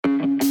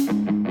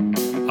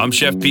I'm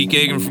Chef Pete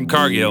Gagan from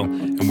Cargill,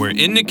 and we're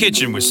in the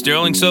kitchen with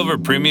Sterling Silver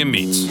Premium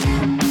Meats.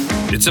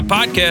 It's a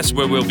podcast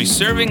where we'll be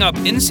serving up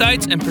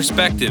insights and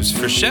perspectives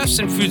for chefs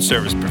and food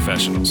service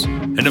professionals.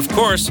 And of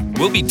course,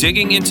 we'll be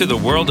digging into the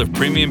world of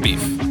premium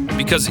beef.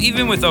 Because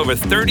even with over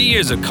 30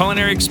 years of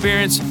culinary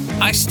experience,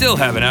 I still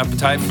have an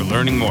appetite for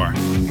learning more.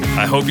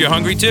 I hope you're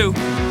hungry too.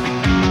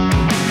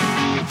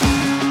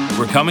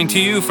 We're coming to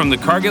you from the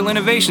Cargill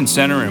Innovation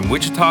Center in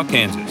Wichita,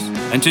 Kansas.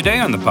 And today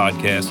on the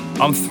podcast,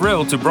 I'm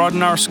thrilled to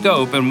broaden our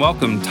scope and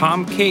welcome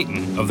Tom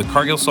Caton of the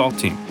Cargill Salt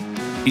team.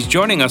 He's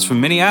joining us from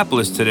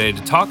Minneapolis today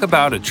to talk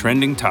about a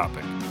trending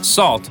topic,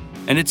 salt,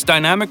 and its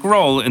dynamic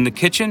role in the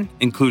kitchen,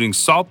 including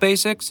salt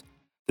basics,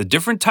 the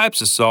different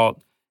types of salt,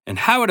 and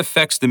how it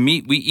affects the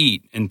meat we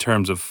eat in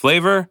terms of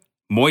flavor,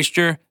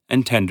 moisture,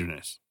 and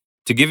tenderness.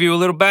 To give you a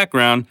little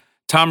background,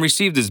 Tom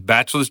received his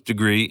bachelor's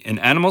degree in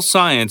animal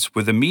science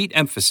with a meat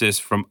emphasis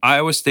from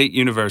Iowa State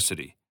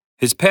University.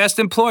 His past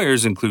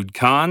employers include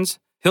Conn's,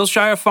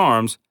 Hillshire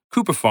Farms,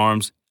 Cooper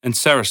Farms, and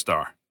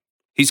Cerestar.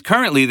 He's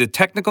currently the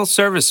technical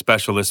service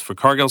specialist for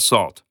Cargill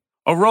Salt,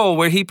 a role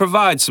where he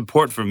provides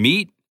support for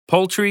meat,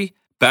 poultry,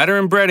 batter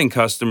and breading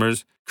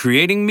customers,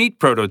 creating meat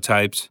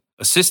prototypes,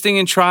 assisting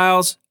in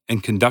trials,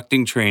 and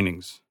conducting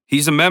trainings.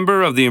 He's a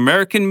member of the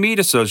American Meat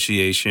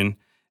Association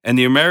and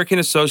the American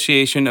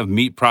Association of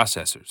Meat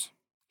Processors.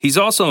 He's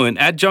also an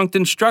adjunct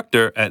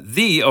instructor at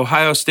the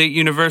Ohio State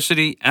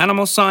University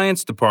Animal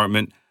Science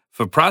Department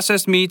for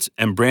processed meats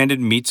and branded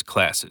meats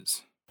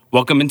classes.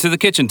 Welcome into the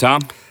kitchen,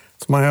 Tom.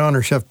 It's my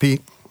honor, Chef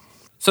Pete.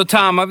 So,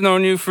 Tom, I've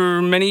known you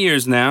for many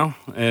years now,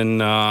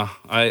 and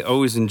I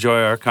always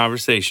enjoy our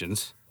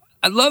conversations.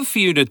 I'd love for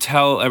you to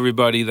tell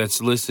everybody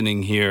that's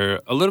listening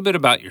here a little bit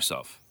about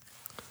yourself.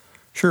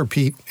 Sure,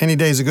 Pete. Any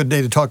day is a good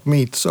day to talk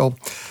meat. So,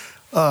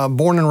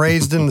 born and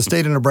raised in the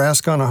state of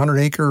Nebraska on a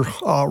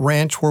 100-acre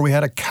ranch where we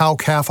had a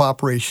cow-calf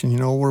operation,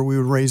 where we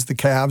would raise the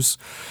calves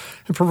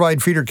and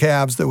provide feeder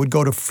calves that would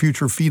go to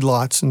future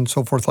feedlots and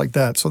so forth like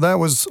that. So that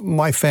was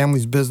my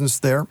family's business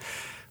there.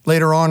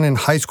 Later on in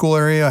high school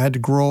area,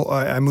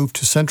 I moved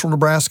to central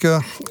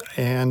Nebraska,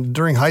 and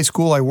during high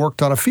school, I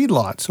worked on a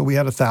feedlot. So we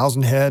had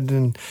 1,000 head,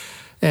 and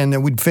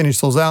then we'd finish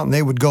those out, and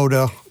they would go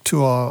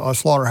to a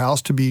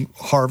slaughterhouse to be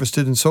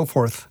harvested and so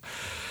forth.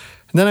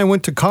 And then I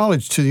went to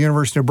college to the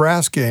University of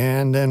Nebraska,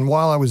 and then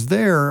while I was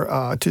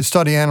there to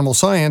study animal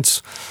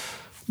science,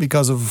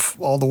 because of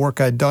all the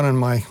work I'd done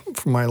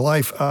for my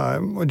life, I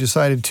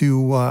decided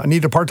I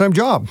needed a part-time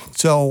job.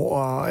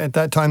 So at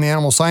that time, the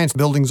animal science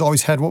buildings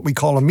always had what we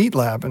call a meat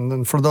lab. And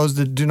then for those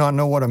that do not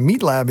know what a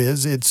meat lab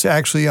is, it's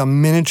actually a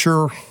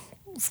miniature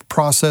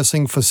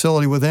processing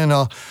facility within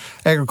a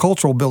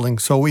agricultural building.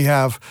 So we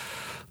have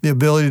the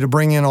ability to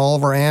bring in all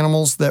of our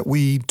animals that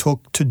we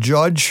took to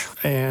judge,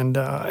 and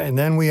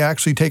then we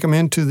actually take them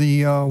into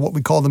the what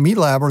we call the meat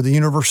lab or the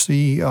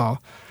university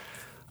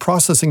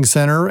processing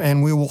center,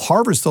 and we will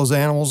harvest those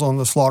animals on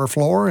the slaughter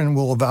floor, and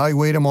we'll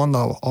evaluate them on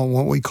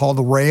what we call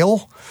the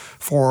rail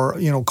for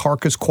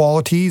carcass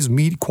qualities,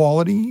 meat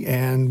quality,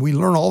 and we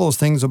learn all those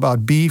things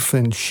about beef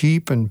and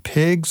sheep and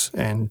pigs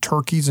and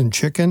turkeys and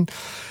chicken.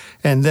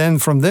 And then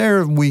from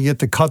there, we get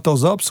to cut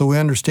those up so we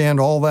understand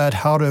all that,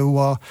 how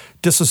to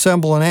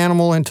disassemble an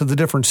animal into the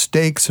different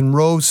steaks and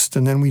roast,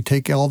 and then we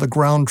take all the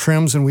ground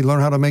trims and we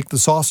learn how to make the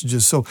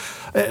sausages. So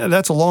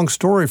that's a long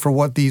story for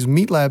what these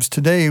meat labs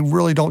today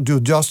really don't do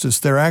justice.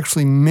 They're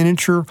actually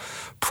miniature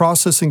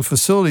processing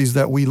facilities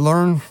that we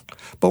learn,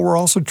 but we're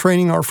also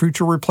training our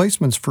future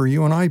replacements for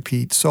you and I,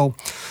 Pete. So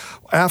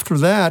after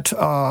that,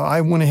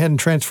 I went ahead and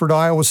transferred to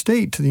Iowa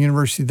State to the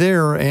university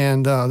there,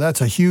 and that's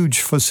a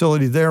huge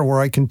facility there where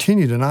I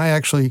continued. And I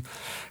actually,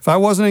 if I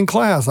wasn't in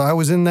class, I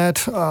was in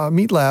that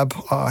meat lab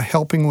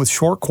helping with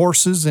short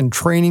courses and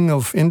training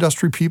of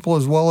industry people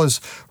as well as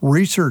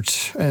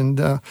research. And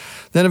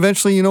then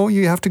eventually,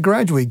 you have to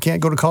graduate. You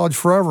can't go to college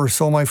forever.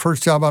 So my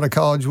first job out of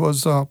college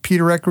was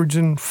Peter Eckridge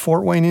in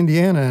Fort Wayne,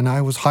 Indiana, and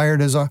I was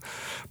hired as a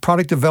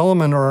product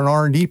development or an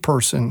R&D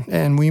person.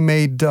 And we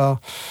made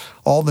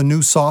all the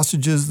new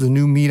sausages, the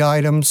new meat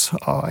items,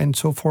 and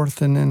so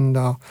forth. And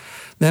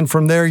then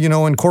from there,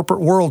 in corporate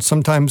world,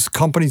 sometimes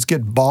companies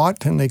get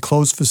bought and they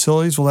close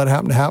facilities. Well, that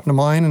happened to happen to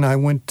mine, and I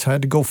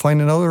had to go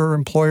find another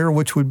employer,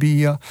 which would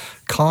be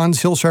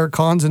Conn's, Hillshire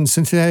Conn's in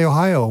Cincinnati,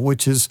 Ohio,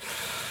 which is,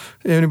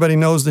 anybody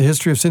knows the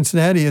history of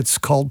Cincinnati, it's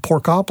called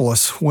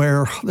Porkopolis,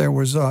 where there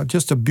was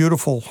just a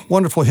beautiful,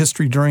 wonderful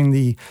history during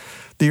the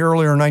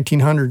earlier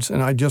 1900s,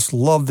 and I just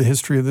love the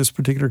history of this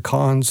particular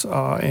Conn's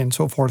and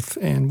so forth.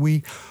 And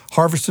we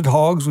harvested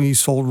hogs, we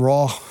sold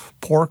raw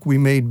pork, we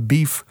made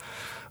beef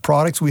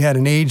products. We had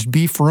an aged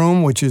beef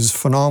room, which is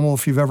phenomenal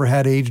if you've ever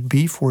had aged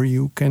beef, where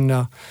you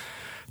can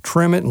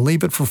trim it and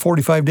leave it for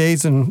 45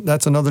 days, and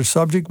that's another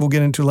subject we'll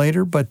get into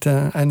later. But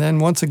and then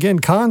once again,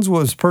 Conn's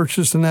was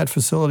purchased in that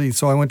facility,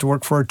 so I went to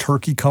work for a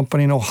turkey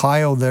company in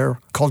Ohio there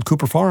called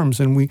Cooper Farms,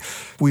 and we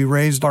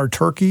raised our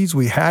turkeys,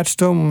 we hatched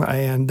them,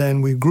 and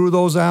then we grew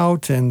those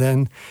out,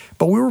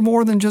 but we were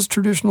more than just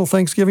traditional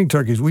Thanksgiving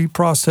turkeys. We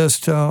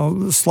processed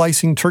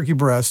slicing turkey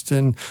breast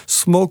and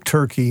smoked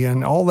turkey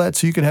and all that,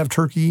 so you could have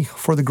turkey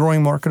for the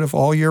growing market of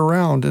all year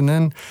round. And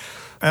then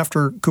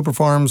after Cooper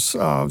Farms,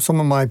 some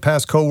of my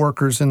past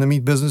coworkers in the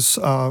meat business,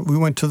 we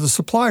went to the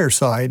supplier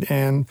side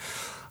and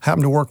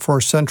happened to work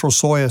for Central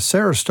Soya.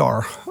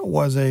 Cerastar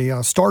was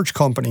a starch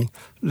company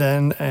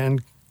then,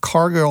 and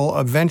Cargill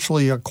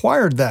eventually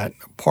acquired that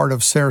part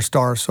of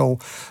Cerastar. So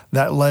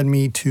that led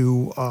me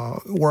to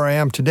where I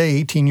am today,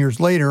 18 years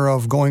later,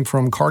 of going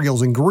from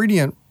Cargill's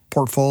ingredient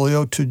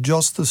portfolio to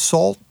just the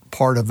salt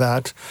part of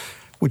that,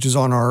 which is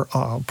on our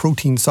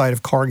protein side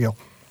of Cargill.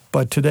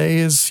 But today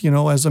is,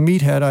 as a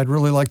meathead, I'd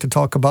really like to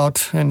talk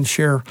about and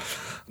share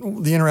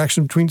the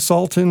interaction between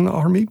salt and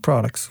our meat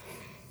products.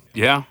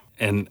 Yeah,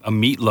 and a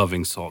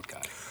meat-loving salt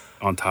guy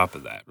on top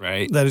of that,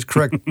 right? That is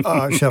correct,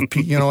 Chef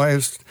Pete.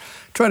 I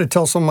try to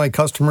tell some of my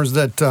customers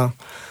that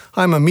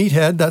I'm a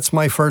meathead. That's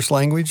my first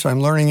language. I'm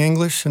learning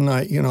English, and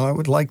I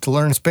would like to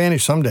learn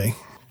Spanish someday.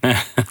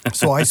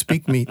 So I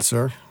speak meat,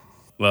 sir.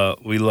 Well,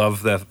 we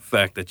love the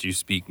fact that you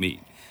speak meat.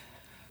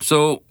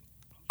 So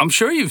I'm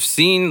sure you've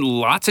seen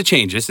lots of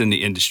changes in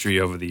the industry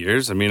over the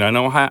years. I mean, I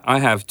know I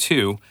have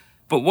too.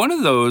 But one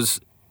of those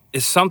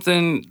is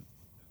something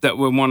that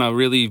we want to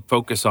really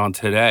focus on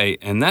today,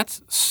 and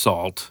that's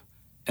salt.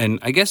 And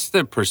I guess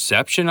the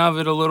perception of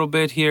it a little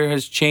bit here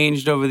has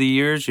changed over the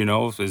years.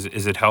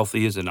 Is it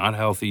healthy? Is it not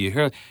healthy?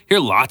 You hear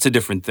lots of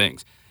different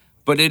things.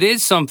 But it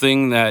is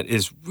something that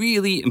is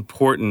really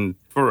important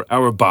for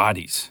our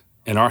bodies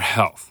and our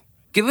health.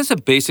 Give us a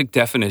basic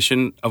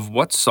definition of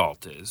what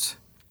salt is.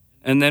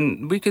 And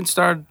then we can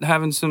start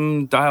having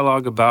some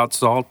dialogue about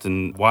salt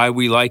and why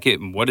we like it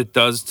and what it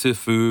does to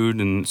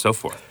food and so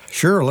forth.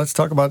 Sure. Let's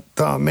talk about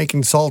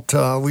making salt.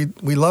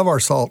 We love our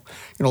salt.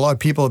 A lot of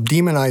people have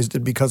demonized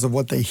it because of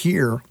what they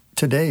hear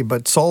today.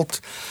 But salt,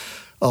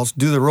 I'll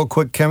do the real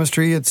quick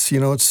chemistry. It's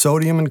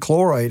sodium and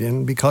chloride.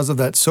 And because of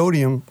that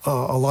sodium,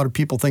 a lot of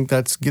people think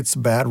that gets a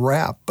bad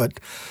rap. But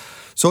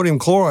sodium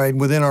chloride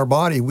within our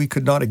body, we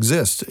could not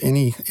exist,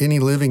 any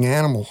living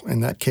animal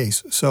in that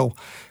case. So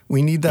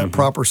we need that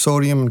proper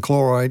sodium and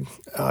chloride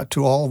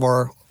to all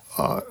of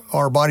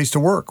our bodies to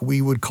work.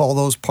 We would call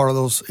those part of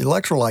those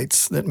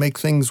electrolytes that make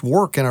things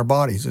work in our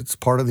bodies. It's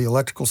part of the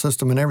electrical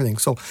system and everything.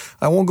 So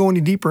I won't go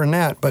any deeper in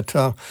that, but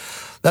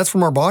that's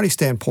from our body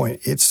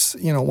standpoint. It's,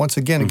 once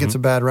again, it gets a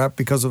bad rap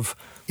because of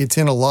it's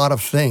in a lot of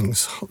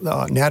things,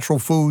 natural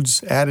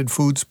foods, added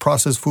foods,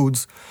 processed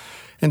foods,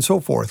 and so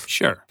forth.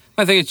 Sure.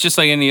 I think it's just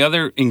like any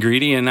other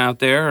ingredient out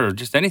there or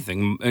just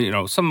anything,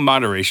 some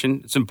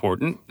moderation. It's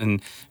important.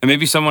 And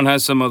maybe someone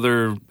has some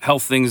other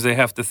health things they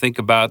have to think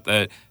about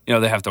that,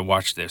 they have to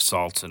watch their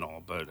salts and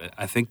all. But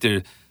I think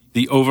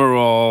the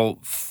overall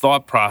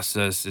thought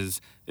process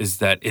is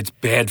that it's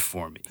bad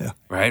for me,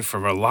 right?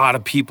 For a lot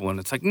of people. And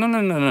it's like,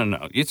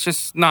 no. It's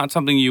just not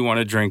something you want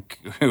to drink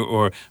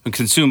or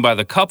consume by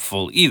the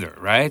cupful either,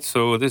 right?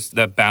 So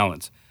that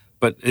balance.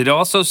 But it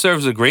also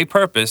serves a great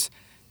purpose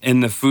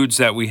in the foods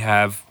that we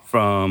have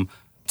from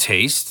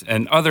taste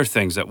and other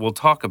things that we'll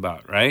talk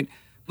about, right?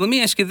 Let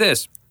me ask you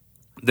this.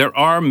 There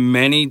are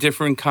many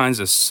different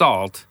kinds of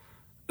salt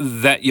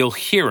that you'll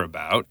hear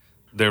about.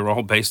 They're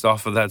all based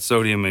off of that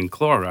sodium and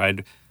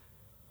chloride.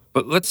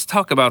 But let's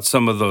talk about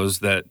some of those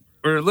that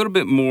are a little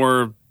bit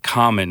more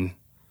common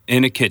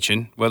in a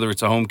kitchen, whether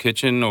it's a home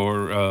kitchen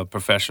or a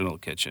professional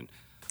kitchen.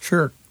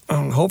 Sure.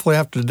 Hopefully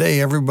after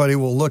today, everybody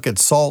will look at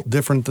salt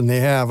different than they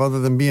have, other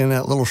than being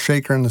that little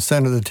shaker in the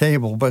center of the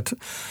table. But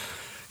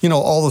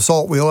all the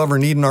salt we'll ever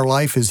need in our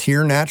life is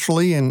here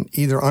naturally in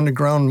either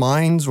underground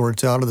mines or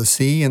it's out of the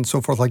sea and so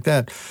forth like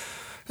that.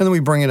 And then we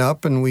bring it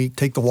up and we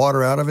take the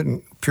water out of it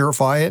and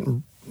purify it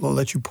and we'll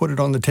let you put it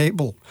on the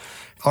table.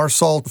 Our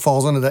salt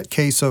falls under that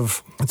case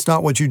of it's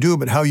not what you do,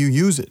 but how you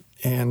use it.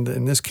 And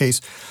in this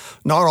case,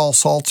 not all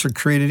salts are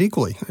created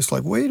equally. It's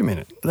like, wait a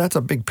minute, that's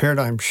a big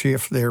paradigm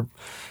shift there.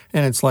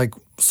 And it's like,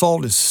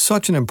 salt is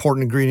such an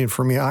important ingredient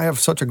for me. I have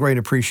such a great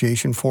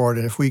appreciation for it.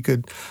 And if we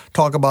could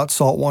talk about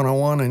salt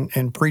 101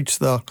 and preach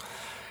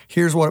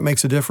here's what it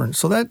makes a difference.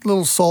 So that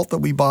little salt that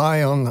we buy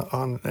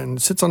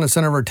and sits on the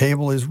center of our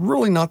table is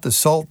really not the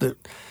salt that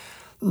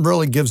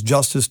really gives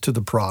justice to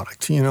the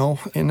product. In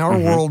our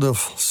world of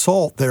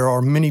salt, there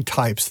are many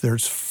types.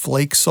 There's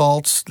flake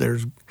salts,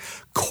 there's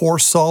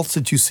coarse salts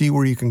that you see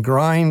where you can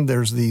grind.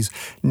 There's these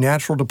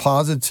natural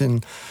deposits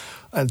in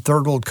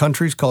third world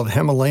countries called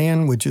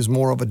Himalayan, which is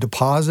more of a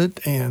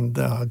deposit, and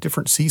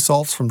different sea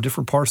salts from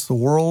different parts of the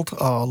world,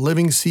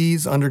 living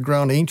seas,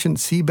 underground ancient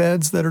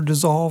seabeds that are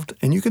dissolved.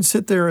 And you could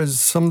sit there as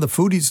some of the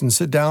foodies and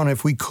sit down,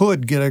 if we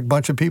could get a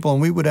bunch of people,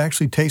 and we would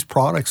actually taste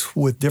products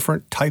with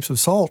different types of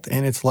salt.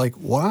 And it's like,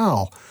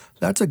 wow,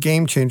 that's a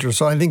game changer.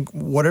 So I think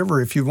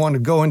if you want to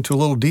go into a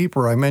little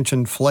deeper, I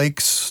mentioned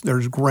flakes,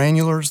 there's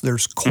granulars,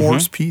 there's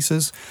coarse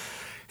pieces.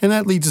 And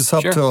that leads us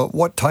up Sure. to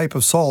what type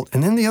of salt.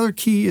 And then the other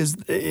key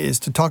is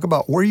to talk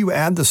about where you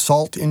add the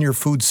salt in your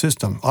food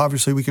system.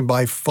 Obviously, we can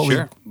buy fully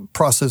Sure.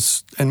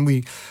 processed, and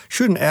we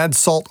shouldn't add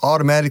salt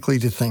automatically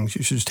to things.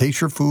 You should just taste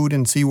your food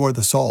and see where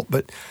the salt.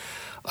 But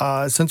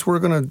since we're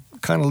going to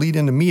kind of lead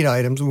into meat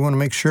items, we want to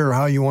make sure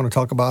how you want to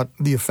talk about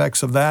the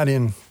effects of that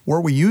in where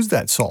we use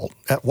that salt,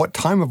 at what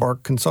time of our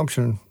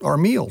consumption, our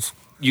meals.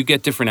 You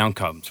get different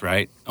outcomes,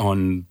 right,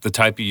 on the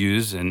type you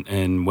use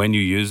and when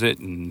you use it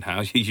and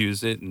how you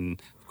use it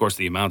and, of course,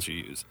 the amounts you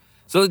use.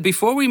 So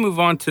before we move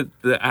on to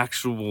the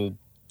actual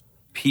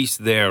piece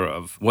there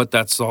of what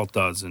that salt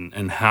does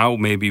and how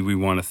maybe we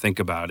want to think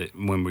about it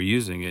when we're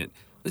using it,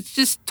 let's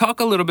just talk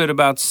a little bit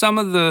about some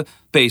of the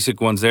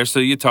basic ones there. So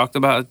you talked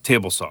about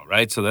table salt,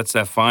 right? So that's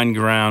that fine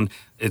ground.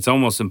 It's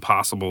almost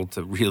impossible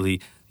to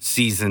really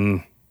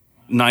season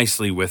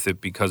nicely with it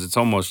because it's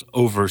almost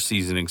over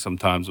seasoning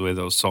sometimes the way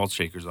those salt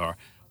shakers are.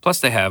 Plus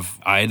they have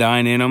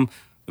iodine in them.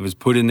 It was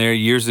put in there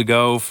years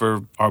ago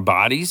for our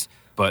bodies,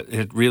 but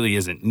it really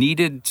isn't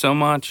needed so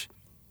much.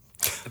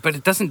 But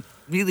it doesn't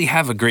really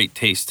have a great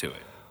taste to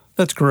it.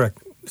 That's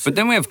correct. But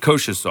then we have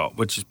kosher salt,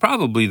 which is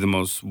probably the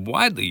most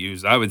widely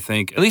used, I would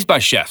think, at least by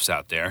chefs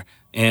out there,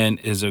 and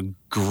is a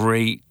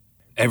great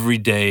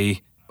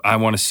everyday, I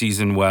want to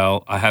season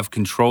well, I have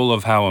control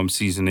of how I'm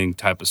seasoning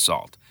type of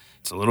salt.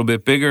 It's a little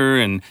bit bigger,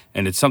 and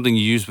it's something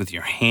you use with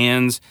your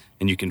hands,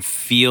 and you can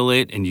feel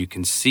it, and you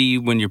can see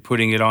when you're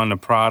putting it on the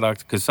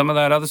product, because some of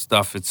that other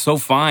stuff, it's so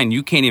fine,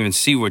 you can't even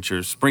see what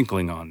you're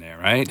sprinkling on there,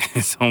 right?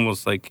 It's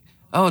almost like,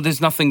 oh, there's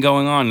nothing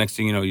going on. Next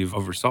thing you know, you've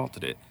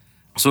oversalted it.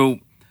 So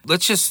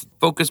let's just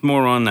focus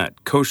more on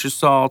that kosher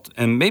salt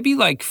and maybe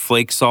like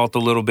flake salt a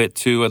little bit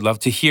too. I'd love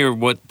to hear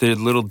what the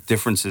little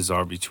differences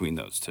are between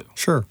those two.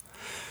 Sure.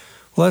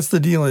 Well, that's the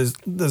deal is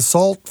the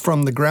salt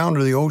from the ground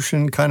or the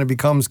ocean kind of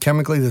becomes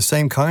chemically the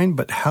same kind,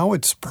 but how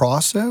it's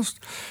processed,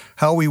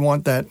 how we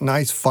want that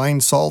nice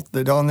fine salt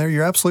that on there,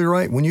 you're absolutely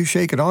right. When you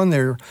shake it on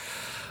there,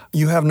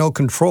 you have no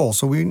control.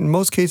 So in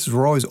most cases,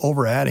 we're always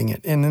over adding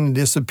it and then it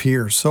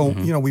disappears. So,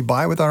 we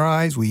buy with our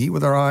eyes, we eat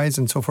with our eyes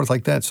and so forth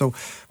like that. So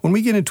when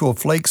we get into a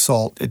flake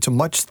salt, it's a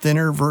much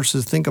thinner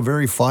versus think a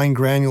very fine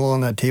granule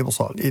on that table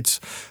salt. It's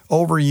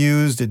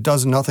overused. It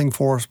does nothing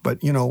for us.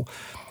 But,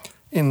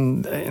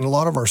 in a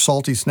lot of our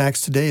salty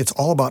snacks today, it's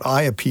all about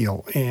eye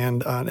appeal.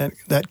 And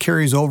that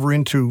carries over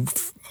into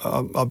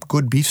a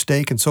good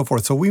beefsteak and so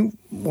forth. So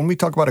when we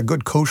talk about a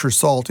good kosher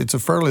salt, it's a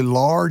fairly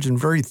large and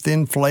very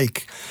thin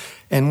flake.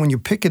 And when you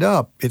pick it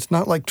up, it's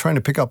not like trying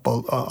to pick up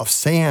a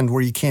sand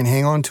where you can't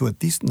hang on to it.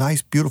 These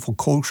nice, beautiful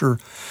kosher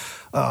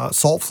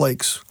salt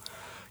flakes,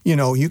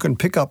 you can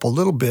pick up a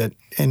little bit,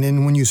 and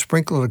then when you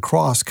sprinkle it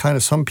across, kind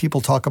of some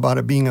people talk about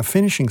it being a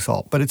finishing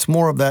salt, but it's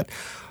more of that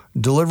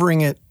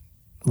delivering it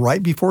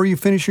right before you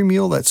finish your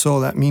meal.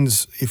 That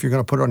means if you're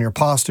going to put it on your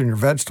pasta and your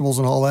vegetables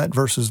and all that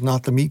versus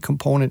not the meat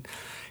component,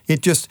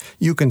 it just,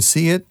 you can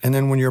see it, and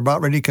then when you're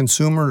about ready to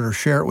consume it or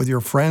share it with your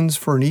friends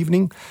for an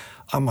evening,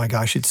 oh my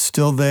gosh, it's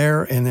still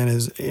there, and then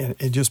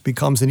it just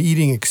becomes an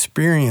eating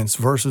experience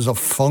versus a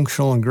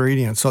functional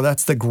ingredient. So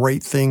that's the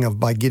great thing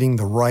by getting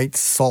the right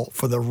salt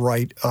for the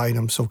right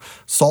item. So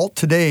salt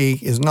today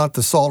is not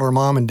the salt our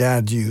mom and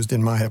dad used,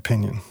 in my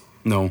opinion.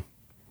 No.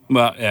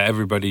 Well, yeah,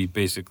 everybody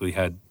basically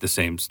had the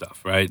same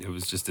stuff, right? It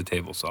was just a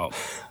table salt.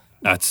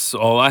 That's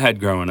all I had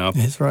growing up.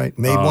 That's right.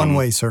 Made one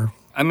way, sir.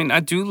 I mean, I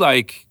do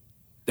like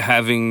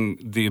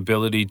having the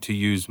ability to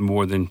use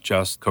more than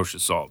just kosher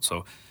salt.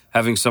 So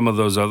having some of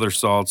those other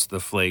salts, the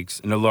flakes,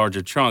 in the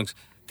larger chunks,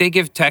 they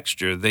give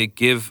texture. They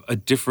give a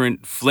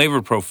different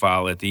flavor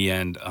profile at the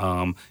end.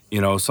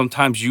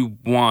 Sometimes you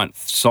want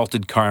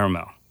salted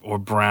caramel or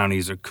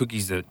brownies or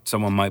cookies that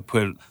someone might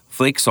put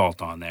flake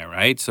salt on there,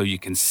 right? So you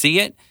can see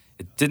it.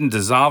 It didn't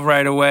dissolve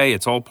right away.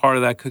 It's all part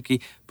of that cookie,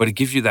 but it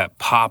gives you that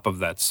pop of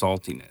that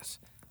saltiness.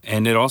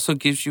 And it also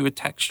gives you a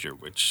texture,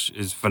 which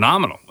is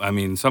phenomenal. I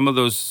mean, some of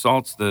those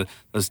salts,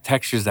 those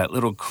textures, that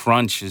little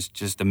crunch is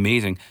just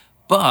amazing.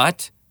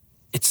 But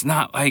it's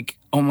not like,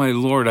 oh my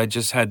Lord, I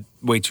just had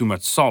way too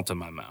much salt in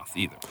my mouth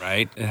either,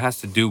 right? It has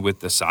to do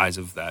with the size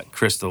of that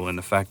crystal and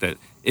the fact that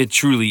it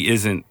truly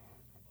isn't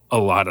a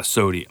lot of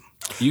sodium.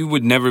 You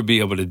would never be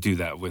able to do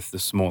that with the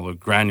smaller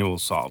granule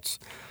salts.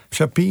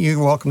 Chef Pete,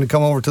 you're welcome to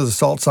come over to the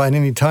salt side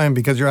anytime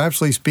because you're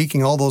absolutely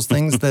speaking all those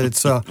things that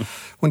it's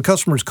when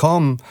customers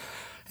come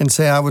and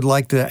say, I would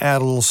like to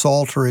add a little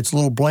salt or it's a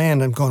little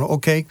bland, I'm going,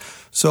 okay.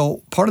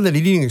 So part of that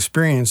eating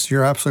experience,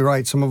 you're absolutely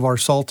right. Some of our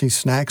salty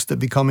snacks that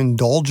become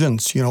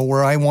indulgence,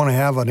 where I want to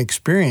have an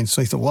experience.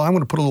 So they said, well, I'm going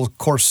to put a little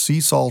coarse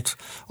sea salt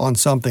on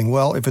something.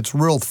 Well, if it's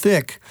real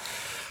thick,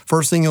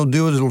 first thing you'll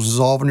do is it'll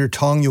dissolve on your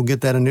tongue. You'll get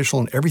that initial,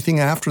 and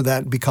everything after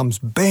that becomes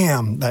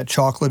bam. That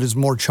chocolate is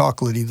more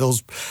chocolatey.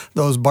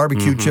 Those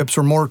barbecue chips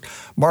are more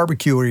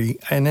barbecuey.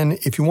 And then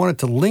if you want it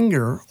to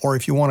linger, or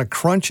if you want to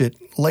crunch it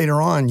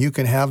later on, you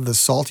can have the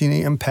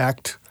salty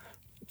impact,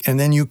 and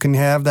then you can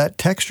have that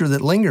texture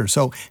that lingers.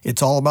 So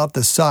it's all about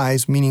the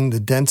size, meaning the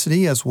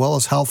density as well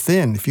as how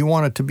thin. If you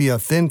want it to be a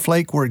thin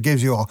flake where it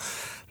gives you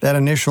that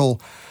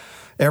initial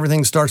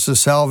everything starts to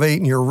salivate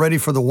and you're ready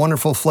for the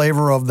wonderful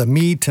flavor of the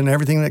meat and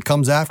everything that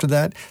comes after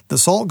that, the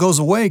salt goes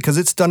away because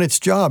it's done its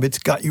job. It's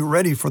got you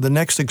ready for the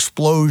next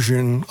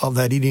explosion of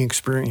that eating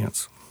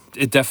experience.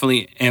 It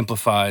definitely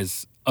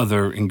amplifies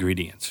other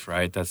ingredients,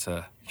 right? That's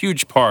a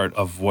huge part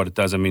of what it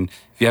does. I mean,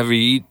 if you ever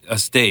eat a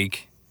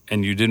steak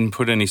and you didn't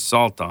put any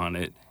salt on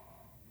it,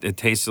 it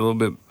tastes a little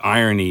bit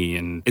irony,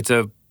 and it's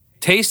a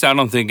taste I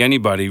don't think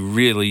anybody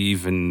really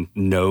even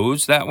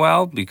knows that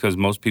well because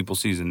most people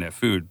season their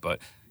food, but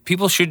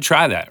people should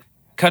try that.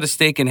 Cut a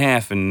steak in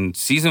half and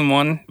season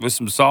one with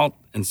some salt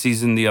and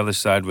season the other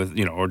side with,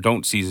 or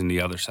don't season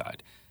the other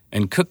side,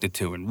 and cook the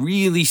two and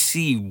really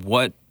see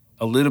what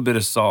a little bit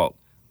of salt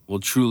will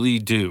truly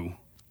do.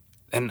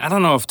 And I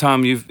don't know if,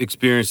 Tom, you've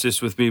experienced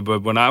this with me,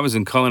 but when I was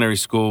in culinary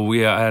school, we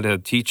had a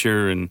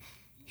teacher and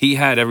he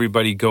had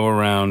everybody go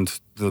around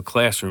the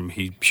classroom.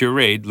 He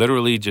pureed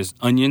literally just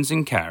onions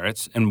and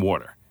carrots and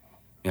water,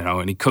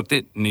 and he cooked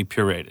it and he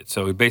pureed it.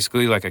 So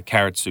basically like a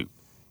carrot soup.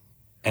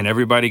 And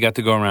everybody got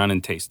to go around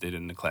and taste it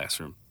in the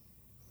classroom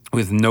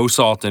with no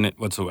salt in it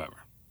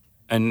whatsoever.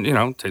 And,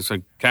 it tastes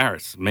like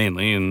carrots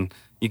mainly, and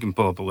you can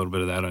pull up a little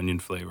bit of that onion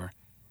flavor.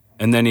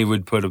 And then he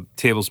would put a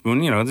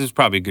tablespoon, there's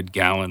probably a good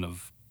gallon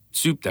of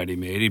soup that he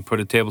made. He'd put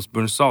a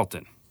tablespoon of salt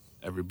in.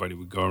 Everybody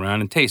would go around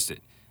and taste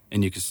it.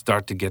 And you could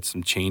start to get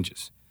some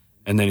changes.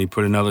 And then he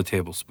put another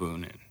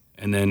tablespoon in.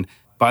 And then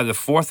by the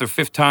fourth or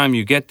fifth time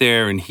you get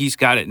there and he's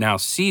got it now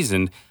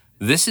seasoned,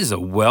 this is a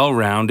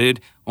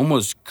well-rounded,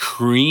 almost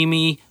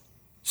creamy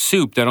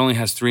soup that only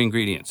has 3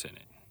 ingredients in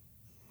it.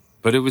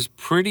 But it was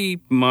pretty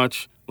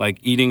much like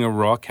eating a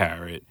raw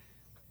carrot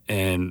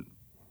and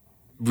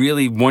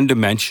really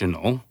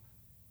one-dimensional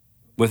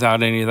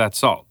without any of that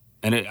salt.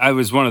 And it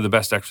was one of the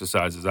best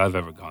exercises I've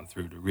ever gone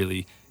through to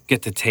really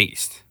get to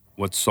taste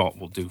what salt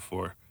will do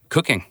for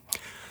cooking.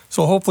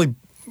 So hopefully,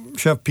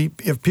 Chef Pete,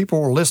 if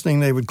people were listening,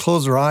 they would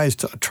close their eyes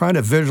to try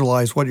to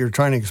visualize what you're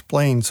trying to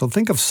explain. So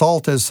think of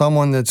salt as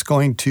someone that's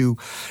you're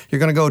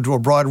going to go to a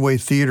Broadway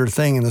theater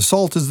thing, and the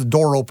salt is the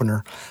door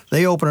opener.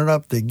 They open it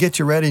up, they get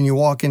you ready, and you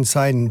walk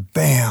inside, and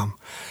bam.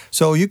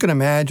 So you can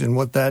imagine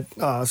what that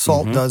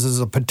salt does as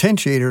a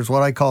potentiator, is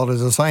what I call it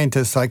as a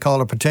scientist. I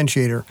call it a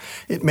potentiator.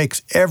 It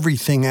makes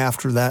everything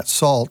after that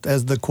salt,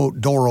 as the, quote,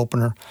 door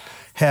opener,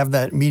 have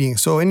that meeting.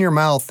 So in your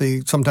mouth,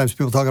 sometimes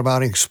people talk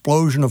about an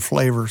explosion of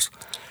flavors.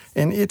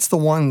 And it's the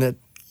one that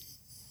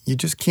you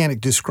just can't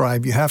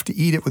describe. You have to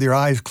eat it with your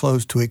eyes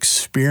closed to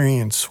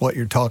experience what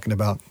you're talking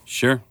about.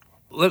 Sure.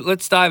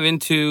 Let's dive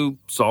into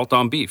salt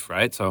on beef,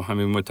 right? So,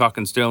 we're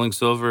talking sterling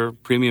silver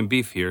premium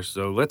beef here.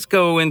 So let's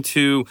go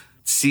into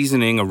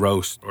seasoning a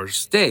roast or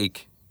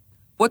steak.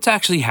 What's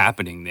actually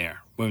happening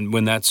there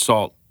when that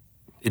salt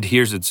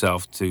adheres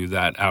itself to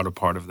that outer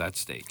part of that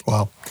steak?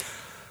 Wow.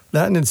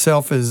 That in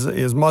itself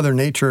is Mother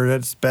Nature at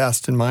its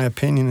best, in my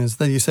opinion, is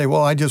that you say,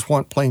 well, I just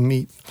want plain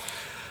meat.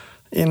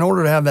 In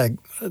order to have that,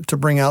 to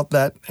bring out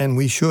that, and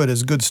we should,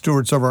 as good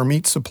stewards of our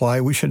meat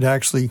supply, we should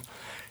actually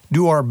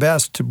do our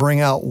best to bring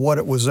out what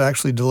it was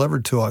actually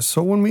delivered to us.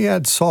 So when we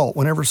add salt,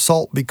 whenever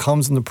salt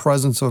becomes in the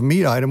presence of a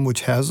meat item,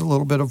 which has a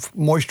little bit of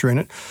moisture in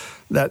it,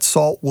 that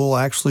salt will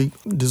actually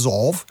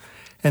dissolve.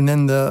 And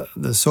then the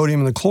sodium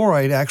and the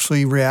chloride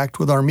actually react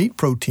with our meat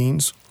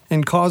proteins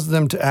and cause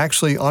them to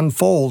actually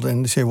unfold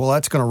and say, well,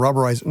 that's going to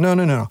rubberize.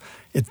 No.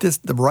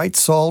 The right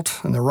salt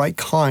and the right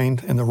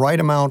kind and the right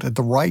amount at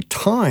the right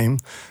time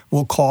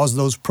will cause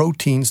those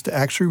proteins to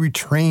actually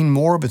retain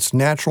more of its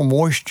natural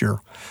moisture.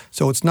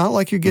 So it's not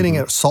like you're getting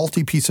a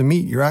salty piece of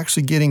meat. You're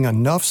actually getting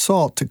enough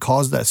salt to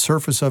cause that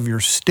surface of your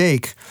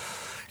steak,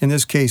 in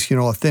this case,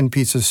 a thin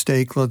piece of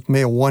steak,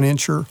 maybe a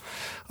 1-incher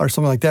or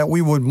something like that,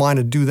 we would mind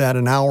to do that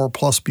an hour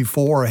plus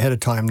before ahead of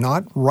time,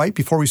 not right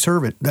before we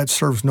serve it. That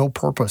serves no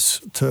purpose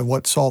to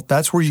what salt.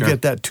 That's where you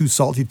get that too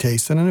salty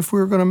taste. And then if we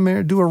were going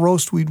to do a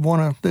roast, we'd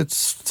want to, let's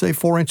say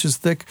 4 inches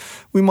thick,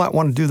 we might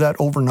want to do that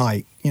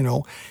overnight,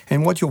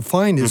 And what you'll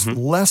find is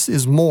less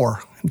is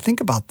more. And think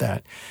about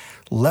that.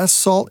 Less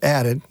salt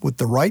added with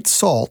the right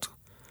salt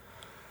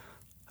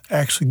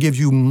actually gives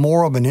you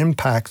more of an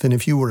impact than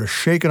if you were to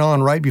shake it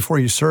on right before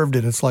you served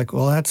it. It's like,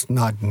 well, that's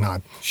not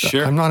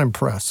sure. I'm not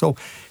impressed. So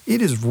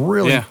it is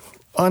really,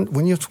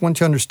 once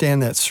you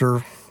understand that,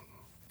 sir,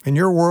 in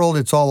your world,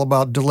 it's all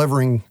about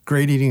delivering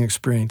great eating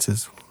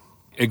experiences.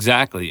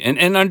 Exactly.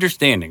 And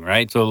understanding,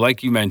 right? So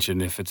like you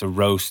mentioned, if it's a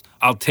roast,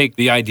 I'll take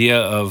the idea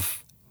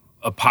of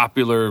a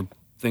popular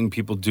thing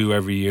people do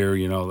every year.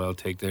 They'll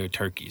take their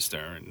turkeys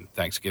during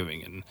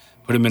Thanksgiving and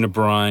put them in a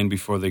brine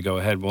before they go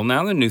ahead. Well,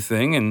 now the new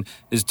thing and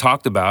is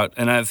talked about,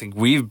 and I think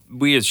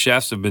we as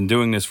chefs have been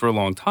doing this for a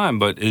long time,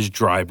 but is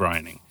dry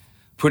brining.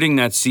 Putting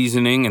that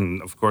seasoning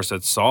and, of course,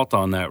 that salt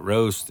on that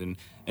roast, and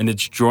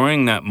it's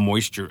drawing that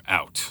moisture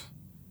out.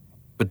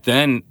 But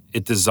then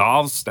it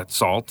dissolves that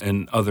salt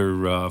and other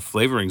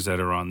flavorings that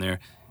are on there,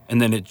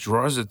 and then it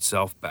draws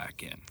itself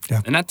back in.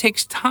 Yeah. And that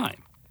takes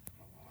time.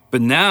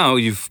 But now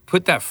you've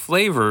put that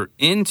flavor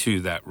into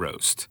that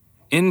roast,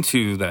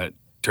 into that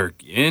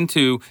turkey,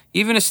 into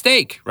even a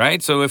steak,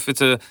 right? So if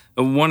it's a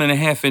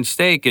 1.5-inch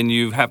steak and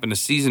you happen to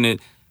season it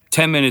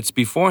 10 minutes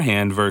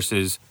beforehand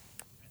versus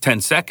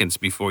 10 seconds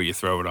before you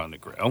throw it on the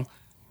grill,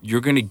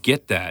 you're going to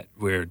get that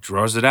where it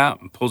draws it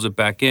out and pulls it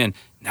back in.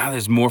 Now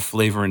there's more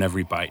flavor in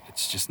every bite.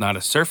 It's just not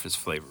a surface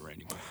flavor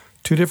anymore.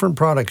 Two different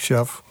products,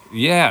 Chef.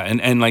 Yeah,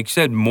 and like you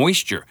said,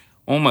 moisture.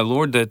 Oh, my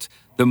Lord, that's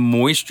the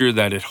moisture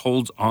that it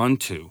holds on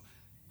to.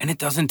 And it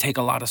doesn't take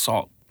a lot of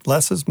salt.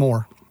 Less is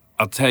more.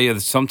 I'll tell you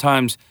that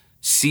sometimes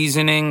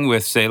seasoning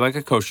with, say, like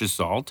a kosher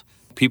salt,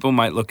 people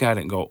might look at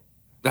it and go,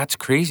 that's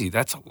crazy.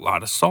 That's a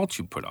lot of salt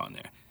you put on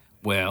there.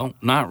 Well,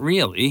 not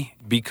really.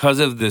 Because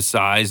of the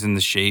size and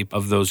the shape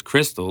of those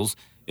crystals,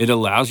 it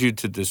allows you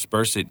to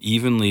disperse it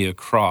evenly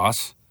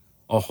across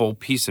a whole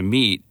piece of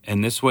meat.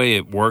 And this way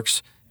it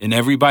works. In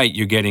every bite,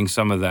 you're getting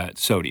some of that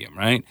sodium,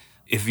 right?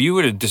 If you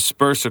were to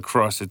disperse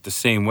across it the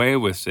same way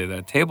with, say,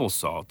 that table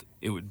salt,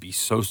 it would be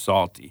so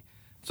salty.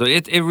 So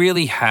it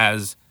really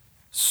has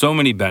so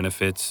many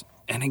benefits.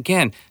 And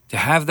again, to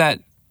have that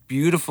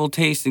beautiful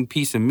tasting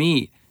piece of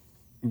meat,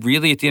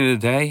 really at the end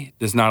of the day,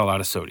 there's not a lot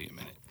of sodium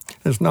in it.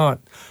 There's not.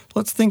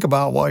 Let's think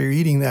about while you're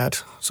eating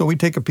that. So we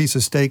take a piece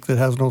of steak that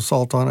has no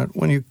salt on it.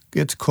 When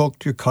it's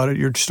cooked, you cut it,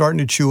 you're starting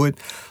to chew it.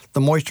 The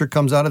moisture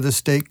comes out of the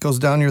steak, goes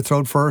down your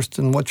throat first,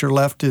 and what you're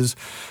left is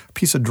a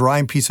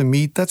piece of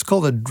meat. That's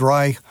called a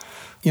dry,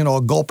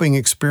 a gulping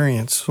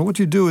experience. So what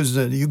you do is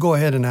that you go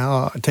ahead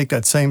and take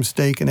that same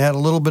steak and add a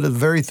little bit of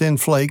very thin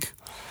flake,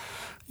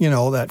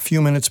 that few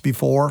minutes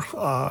before,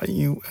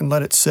 and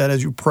let it set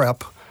as you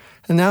prep.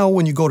 And now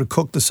when you go to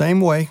cook the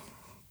same way,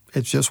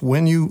 it's just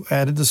when you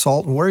added the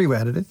salt and where you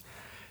added it,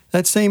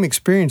 that same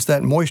experience,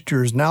 that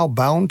moisture is now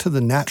bound to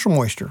the natural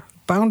moisture,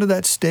 bound to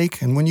that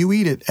steak. And when you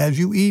eat it, as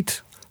you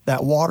eat,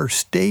 that water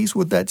stays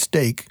with that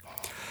steak.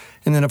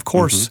 And then, of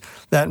course,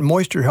 that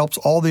moisture helps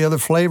all the other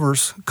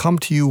flavors come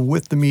to you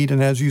with the meat.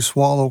 And as you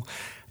swallow,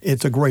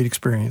 it's a great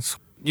experience.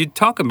 You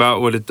talk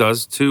about what it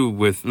does, too,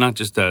 with not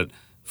just that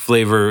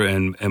flavor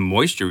and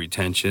moisture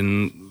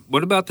retention.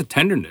 What about the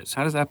tenderness?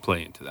 How does that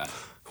play into that?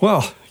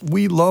 Well,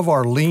 we love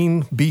our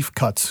lean beef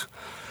cuts.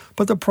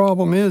 But the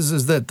problem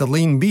is that the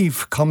lean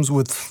beef comes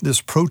with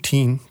this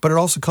protein, but it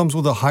also comes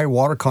with a high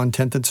water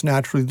content that's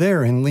naturally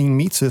there in lean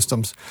meat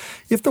systems.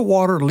 If the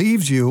water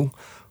leaves you,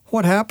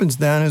 what happens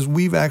then is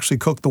we've actually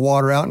cooked the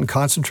water out and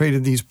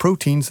concentrated these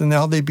proteins, and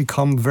now they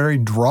become very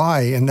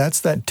dry, and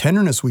that's that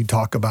tenderness we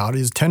talk about.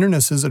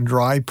 Tenderness is a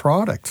dry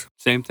product.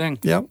 Same thing.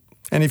 Yep.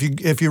 And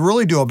if you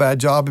really do a bad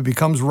job, it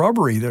becomes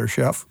rubbery there,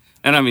 Chef.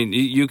 And I mean,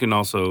 you can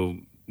also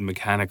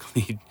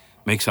mechanically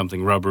make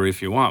something rubbery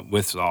if you want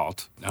with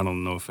salt. I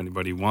don't know if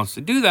anybody wants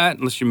to do that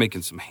unless you're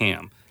making some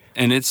ham.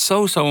 And it's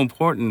so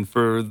important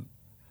for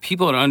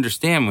people to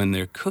understand when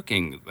they're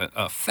cooking the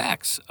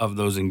effects of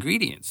those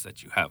ingredients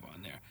that you have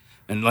on there.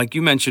 And like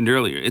you mentioned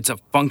earlier, it's a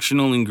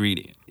functional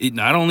ingredient. It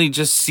not only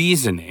just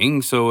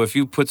seasoning, so if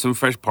you put some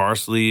fresh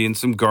parsley and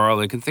some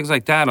garlic and things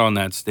like that on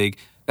that steak,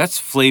 that's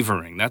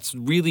flavoring. That's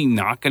really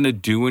not going to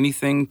do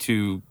anything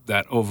to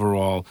that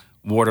overall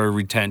water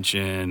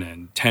retention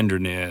and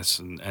tenderness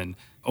and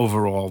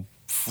overall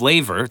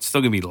flavor. It's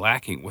still going to be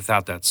lacking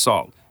without that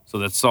salt. So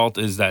that salt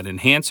is that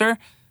enhancer,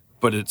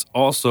 but it's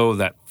also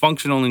that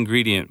functional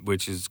ingredient,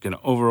 which is going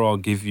to overall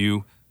give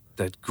you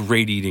that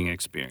great eating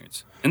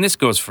experience. And this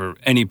goes for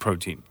any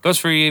protein. It goes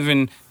for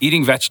even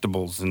eating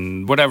vegetables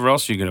and whatever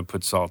else you're going to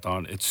put salt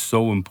on. It's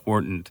so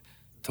important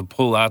to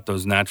pull out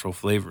those natural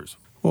flavors.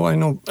 Well, I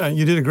know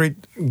you did a great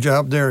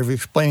job there of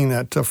explaining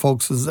that to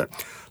folks, is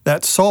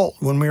that salt,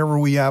 whenever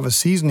we have a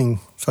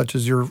seasoning, such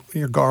as your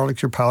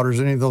garlics, your powders,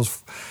 any of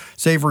those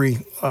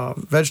savory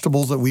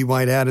vegetables that we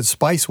might add as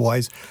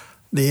spice-wise,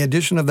 the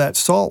addition of that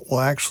salt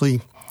will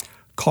actually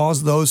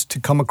cause those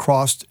to come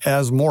across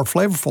as more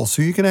flavorful.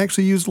 So you can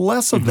actually use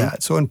less of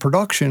that. So in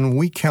production,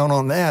 we count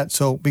on that.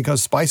 So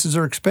because spices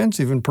are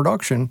expensive in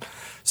production,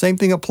 same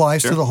thing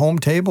applies to the home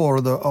table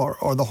or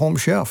the home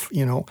chef.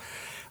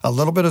 A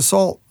little bit of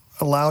salt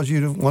allows you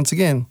to, once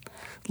again,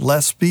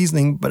 less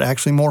seasoning, but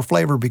actually more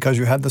flavor because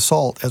you had the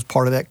salt as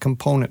part of that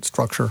component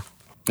structure.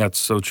 That's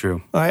so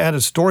true. I had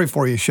a story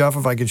for you, Chef,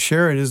 if I could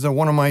share it. Is that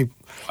one of my...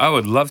 I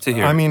would love to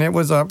hear. I mean, it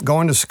was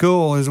going to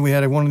school. We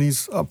had one of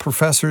these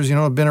professors,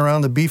 had been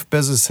around the beef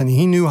business, and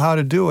he knew how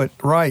to do it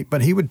right.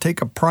 But he would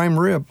take a prime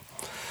rib,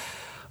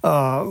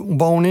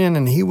 bone in,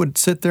 and he would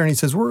sit there and he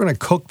says, "We're going to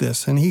cook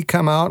this." And he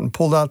come out and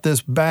pulled out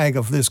this bag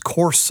of this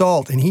coarse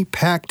salt, and he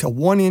packed a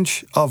 1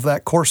 inch of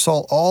that coarse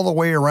salt all the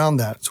way around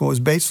that. So it was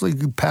basically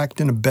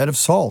packed in a bed of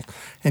salt,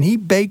 and he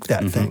baked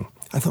that thing.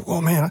 I thought,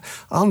 oh man,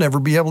 I'll never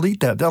be able to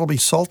eat that. That'll be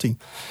salty.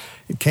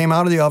 It came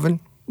out of the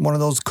oven, one of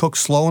those cooked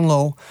slow and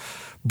low,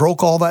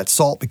 broke all that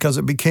salt because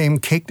it became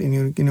caked, and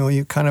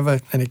you kind of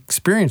an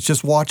experience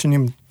just watching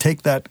him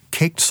take that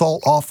caked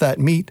salt off that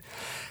meat.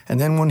 And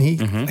then when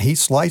he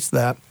sliced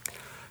that,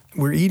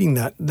 we're eating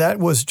that. That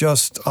was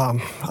just,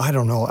 I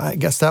don't know, I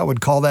guess that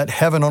would call that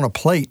heaven on a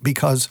plate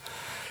because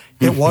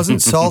it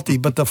wasn't salty,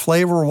 but the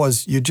flavor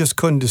was, you just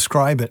couldn't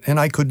describe it. And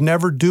I could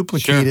never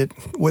duplicate it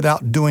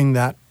without doing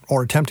that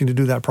or attempting to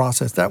do that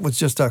process. That was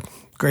just a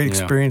great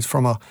experience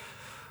from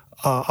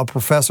a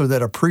professor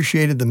that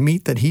appreciated the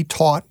meat that he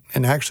taught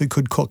and actually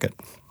could cook it.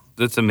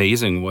 that's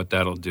amazing what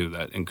that'll do,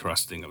 that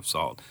encrusting of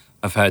salt.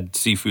 I've had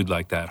seafood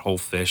like that, whole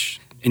fish,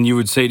 and you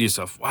would say to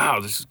yourself, wow,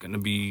 this is going to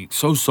be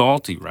so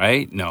salty,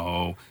 right?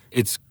 No,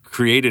 it's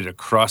created a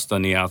crust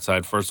on the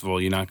outside. First of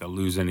all, you're not going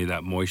to lose any of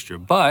that moisture,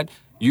 but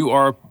you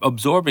are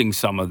absorbing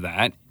some of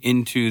that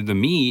into the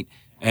meat,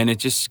 and it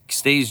just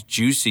stays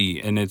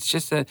juicy, and it's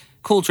just a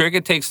cool trick.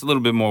 It takes a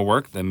little bit more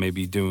work than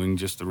maybe doing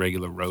just a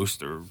regular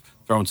roast or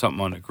throwing something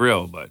on a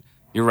grill, but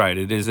you're right,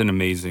 it is an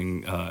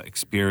amazing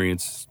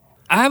experience.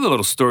 I have a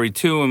little story,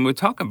 too, and we're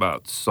talking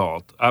about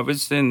salt. I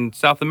was in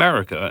South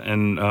America,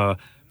 and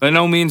by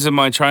no means am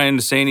I trying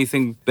to say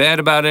anything bad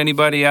about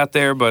anybody out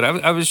there, but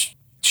I was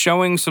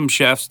showing some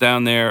chefs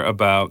down there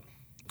about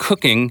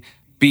cooking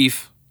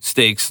beef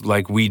steaks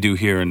like we do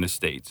here in the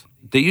States.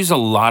 They use a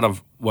lot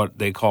of what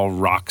they call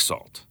rock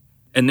salt.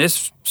 And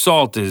this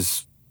salt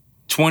is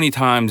 20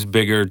 times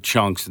bigger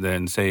chunks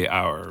than, say,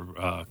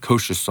 our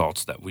kosher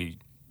salts that we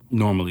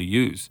normally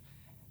use.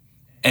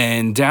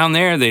 And down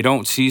there, they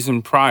don't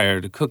season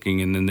prior to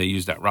cooking, and then they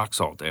use that rock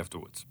salt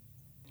afterwards.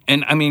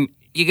 And, I mean,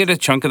 you get a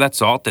chunk of that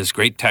salt. There's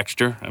great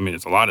texture. I mean,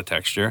 it's a lot of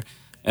texture.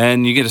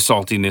 And you get a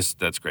saltiness.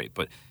 That's great.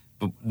 But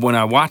when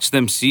I watch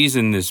them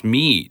season this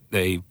meat,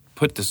 they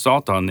put the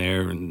salt on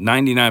there, and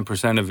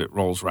 99% of it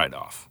rolls right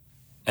off.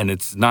 And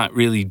it's not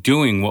really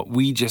doing what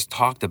we just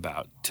talked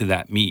about to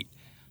that meat.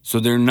 So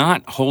they're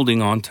not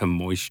holding on to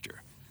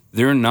moisture.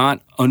 They're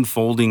not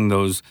unfolding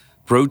those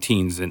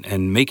proteins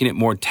and making it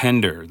more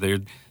tender.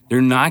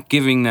 They're not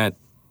giving that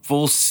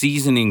full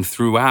seasoning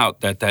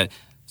throughout that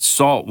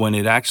salt, when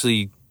it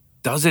actually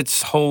does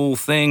its whole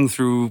thing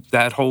through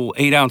that whole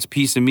 8-ounce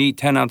piece of meat,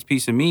 10-ounce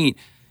piece of meat.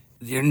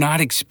 They're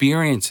not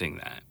experiencing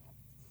that.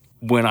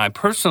 When I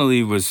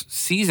personally was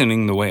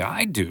seasoning the way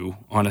I do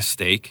on a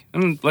steak,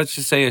 and let's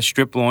just say a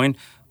strip loin,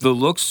 the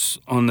looks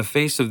on the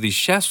face of these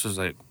chefs was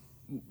like,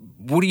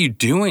 what are you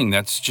doing?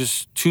 That's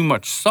just too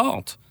much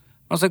salt.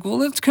 I was like, well,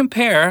 let's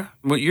compare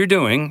what you're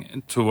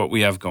doing to what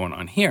we have going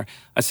on here.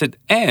 I said,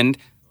 and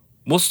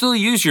we'll still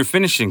use your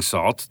finishing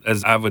salt,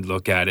 as I would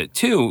look at it,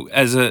 too,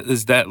 as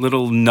that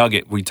little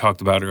nugget we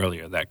talked about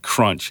earlier, that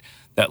crunch,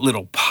 that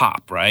little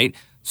pop, right?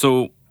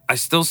 So I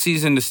still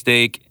seasoned the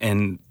steak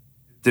and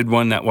did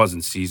one that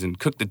wasn't seasoned,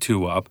 cooked the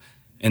two up,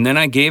 and then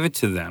I gave it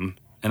to them,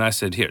 and I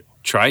said, here,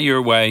 try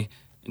your way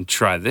and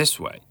try this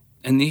way.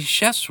 And these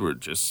chefs were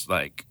just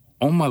like,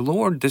 oh, my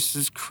Lord, this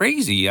is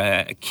crazy.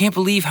 I can't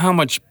believe how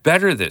much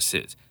better this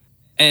is.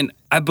 And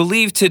I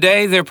believe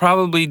today they're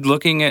probably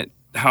looking at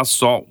how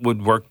salt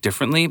would work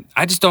differently.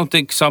 I just don't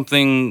think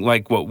something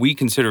like what we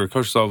consider a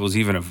kosher salt was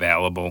even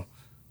available.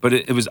 But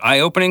it was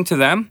eye-opening to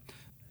them,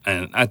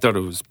 and I thought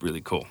it was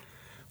really cool.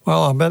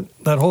 Well, I bet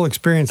that whole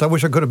experience, I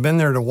wish I could have been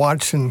there to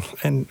watch and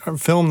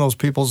film those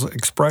people's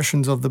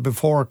expressions of the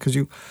before, because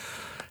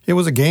it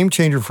was a game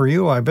changer for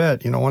you, I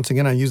bet. Once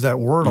again, I use that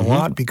word a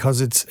lot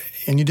because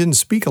and you didn't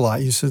speak a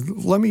lot. You said,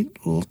 let me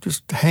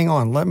just hang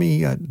on. Let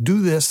me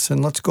do this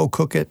and let's go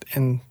cook it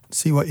and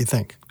see what you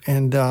think.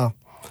 And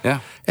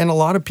and a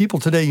lot of people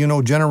today,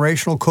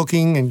 generational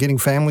cooking and getting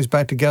families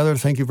back together,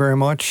 thank you very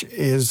much,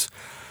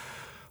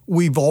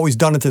 we've always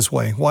done it this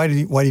way. Why did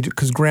you do?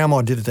 Because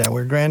grandma did it that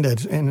way,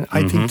 granddad. And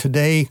I think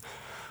today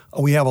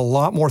we have a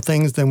lot more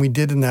things than we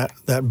did in that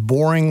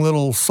boring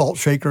little salt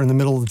shaker in the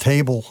middle of the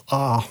table.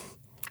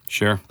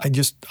 Sure.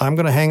 I'm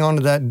going to hang on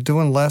to that.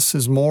 Doing less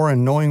is more,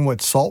 and knowing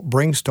what salt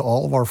brings to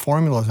all of our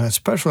formulas, and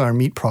especially our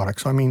meat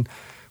products. I mean,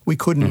 we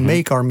couldn't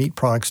make our meat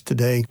products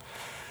today,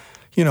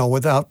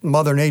 without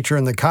Mother Nature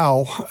and the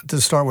cow, to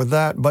start with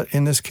that. But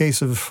in this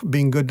case of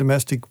being good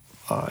domestic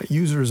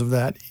users of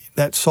that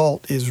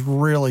salt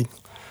really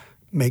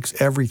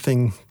makes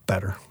everything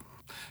better.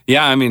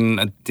 Yeah, I mean,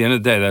 at the end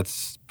of the day,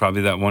 that's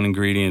probably that one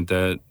ingredient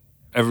that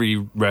every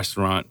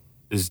restaurant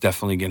is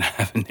definitely going to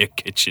have in their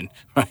kitchen,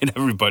 right?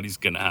 Everybody's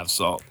going to have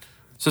salt.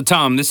 So,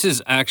 Tom, this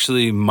is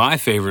actually my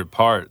favorite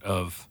part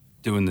of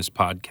doing this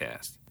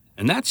podcast,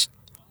 and that's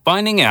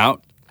finding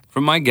out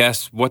from my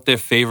guests what their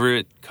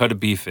favorite cut of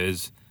beef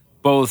is,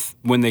 both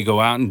when they go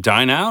out and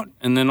dine out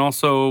and then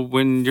also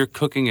when you're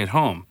cooking at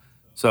home.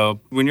 So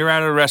when you're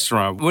at a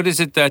restaurant, what is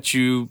it that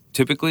you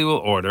typically will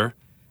order?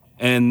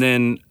 And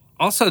then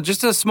also,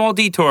 just a small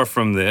detour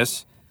from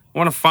this, I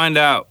want to find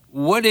out,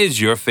 what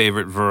is your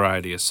favorite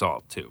variety of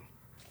salt, too?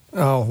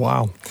 Oh,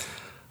 wow.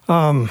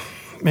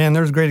 Man,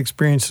 there's great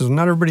experiences.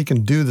 Not everybody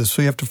can do this,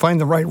 so you have to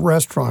find the right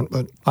restaurant.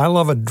 But I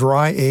love a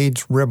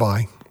dry-aged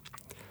ribeye.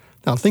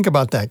 Now, think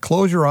about that.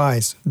 Close your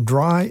eyes.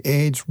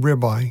 Dry-aged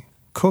ribeye,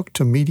 cooked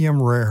to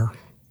medium rare.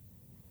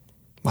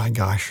 My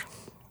gosh.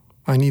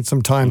 I need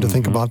some time to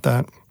think about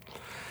that.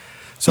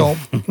 So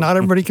not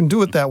everybody can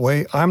do it that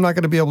way. I'm not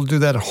going to be able to do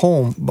that at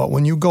home. But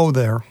when you go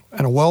there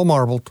and a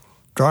well-marbled,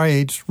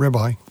 dry-aged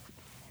ribeye,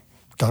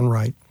 done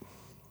right,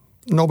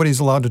 nobody's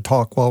allowed to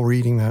talk while we're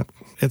eating that.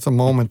 It's a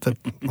moment that,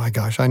 my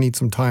gosh, I need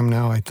some time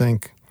now, I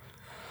think.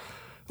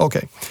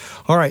 Okay.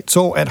 All right.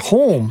 So at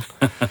home,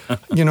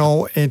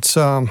 it's,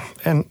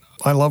 and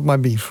I love my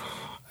beef.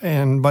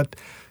 But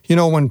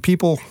when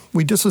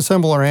we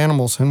disassemble our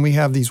animals and we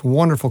have these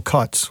wonderful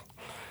cuts,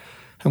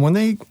 And when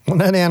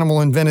that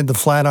animal invented the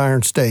flat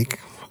iron steak,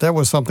 that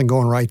was something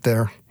going right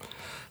there.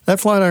 That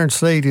flat iron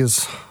steak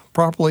is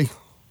properly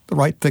the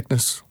right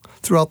thickness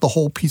throughout the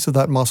whole piece of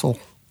that muscle.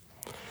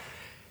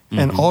 Mm-hmm.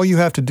 And all you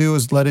have to do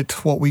is let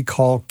it, what we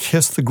call,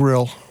 kiss the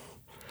grill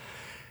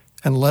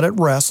and let it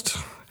rest.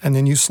 And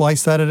then you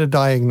slice that at a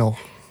diagonal.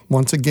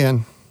 Once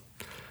again,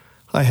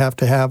 I have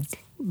to have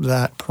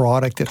that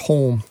product at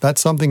home.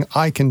 That's something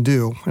I can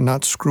do and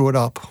not screw it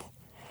up.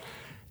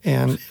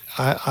 And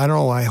I don't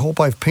know, I hope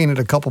I've painted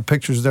a couple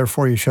pictures there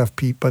for you, Chef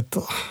Pete, but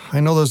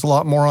I know there's a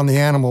lot more on the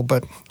animal,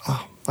 but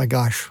oh my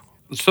gosh.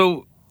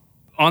 So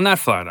on that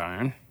flat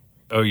iron,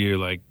 are you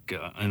like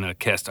in a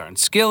cast iron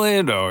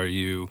skillet, or are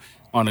you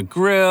on a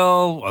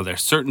grill? Are there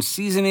certain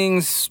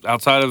seasonings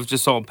outside of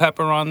just salt and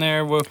pepper on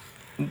there? What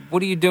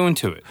are you doing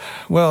to it?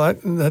 Well,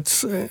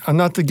 that's I'm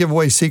not to give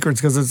away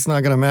secrets because it's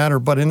not going to matter,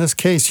 but in this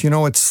case,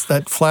 it's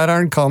that flat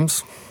iron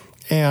comes,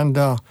 and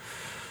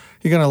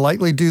you're going to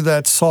lightly do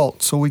that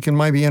salt, so we can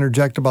maybe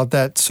interject about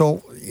that.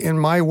 So in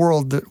my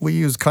world, that we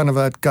use kind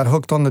of got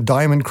hooked on the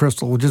diamond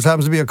crystal, which just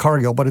happens to be a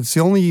Cargill, but it's the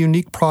only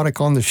unique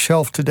product on the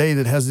shelf today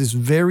that has these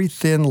very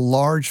thin,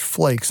 large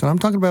flakes. And I'm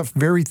talking about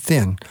very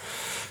thin,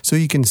 so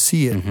you can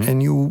see it. Mm-hmm.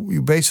 And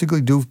you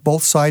basically do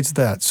both sides of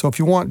that. So if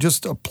you want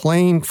just a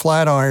plain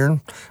flat iron,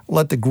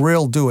 let the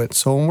grill do it.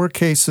 So in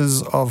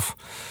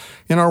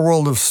in our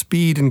world of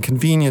speed and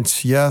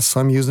convenience, yes,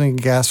 I'm using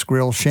a gas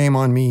grill, shame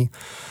on me.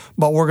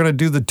 But we're going to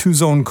do the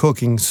two-zone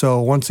cooking. So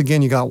once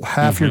again, you got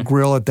half your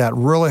grill at that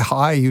really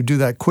high. You do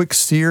that quick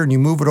sear, and you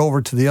move it over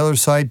to the other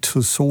side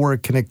so where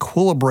it can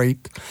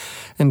equilibrate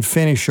and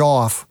finish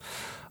off.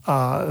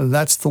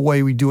 That's the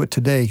way we do it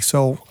today.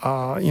 So,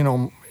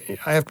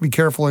 I have to be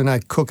careful when I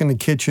cook in the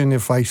kitchen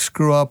if I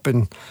screw up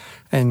and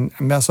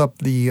mess up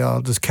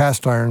this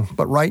cast iron.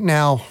 But right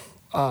now,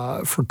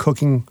 for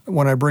cooking,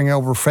 when I bring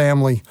over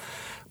family,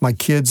 my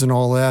kids and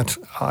all that,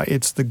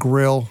 it's the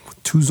grill,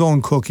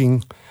 two-zone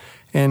cooking.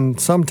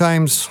 And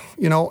sometimes,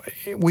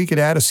 we could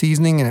add a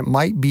seasoning, and it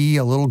might be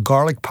a little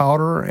garlic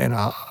powder and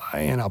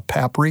a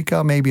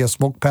paprika, maybe a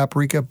smoked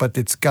paprika, but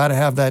it's got to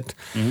have that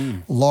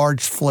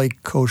large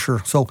flake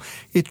kosher. So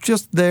it's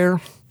just there.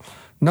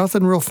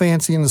 Nothing real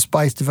fancy in the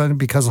spice development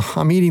because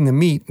I'm eating the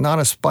meat, not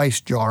a spice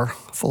jar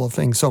full of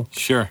things. So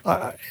sure.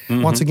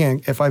 Once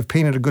again, if I've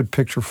painted a good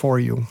picture for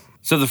you.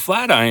 So the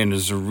flat iron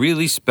is a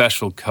really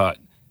special cut.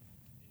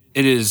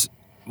 It is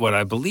what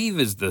I believe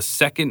is the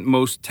second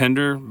most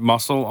tender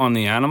muscle on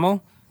the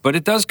animal, but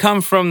it does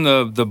come from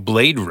the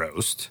blade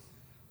roast.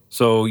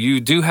 So you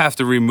do have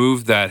to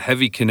remove that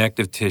heavy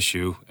connective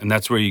tissue, and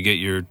that's where you get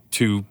your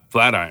two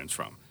flat irons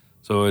from.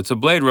 So it's a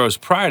blade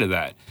roast prior to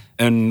that.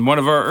 And one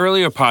of our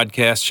earlier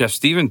podcasts, Chef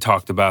Steven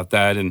talked about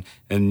that and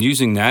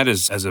using that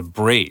as a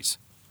braise.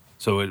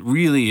 So it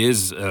really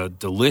is a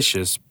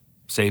delicious,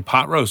 say,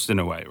 pot roast in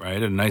a way,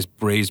 right? A nice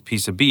braised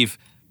piece of beef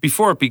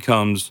before it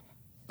becomes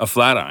a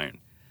flat iron.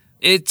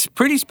 It's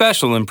pretty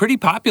special and pretty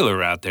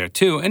popular out there,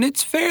 too. And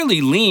it's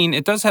fairly lean.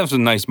 It does have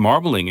some nice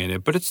marbling in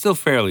it, but it's still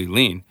fairly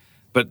lean.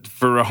 But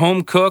for a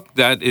home cook,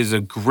 that is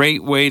a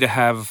great way to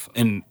have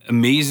an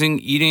amazing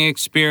eating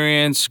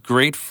experience,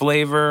 great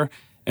flavor.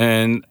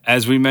 And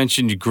as we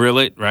mentioned, you grill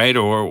it, right?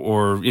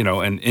 Or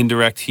an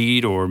indirect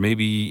heat, or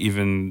maybe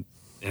even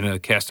in a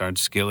cast iron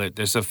skillet.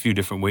 There's a few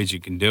different ways you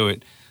can do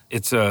it.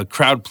 It's a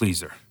crowd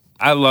pleaser.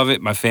 I love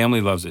it. My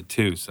family loves it,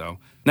 too. So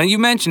now you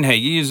mentioned, hey,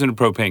 you're using a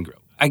propane grill.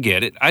 I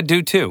get it. I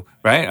do too,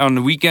 right? On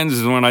the weekends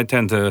is when I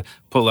tend to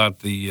pull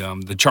out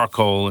the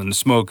charcoal and the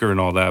smoker and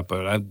all that.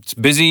 But it's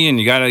busy, and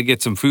you got to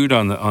get some food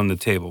on the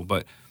table.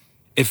 But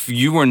if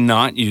you were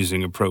not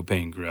using a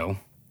propane grill,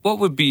 what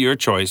would be your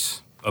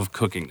choice of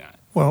cooking that?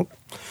 Well,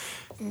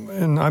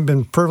 and I've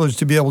been privileged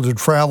to be able to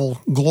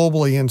travel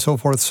globally and so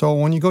forth. So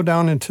when you go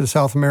down into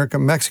South America,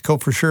 Mexico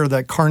for sure,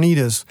 that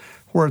carnitas,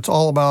 where it's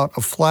all about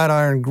a flat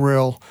iron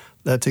grill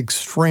that's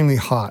extremely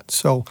hot.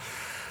 So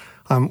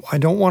I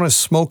don't want to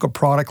smoke a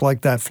product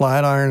like that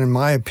flat iron, in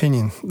my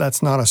opinion.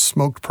 That's not a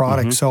smoked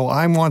product. Mm-hmm. So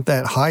I want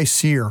that high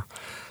sear.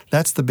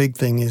 That's the big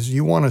thing, is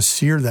you want to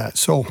sear that.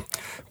 So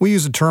we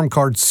use a term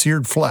called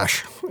seared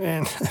flesh,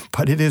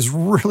 but it is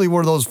really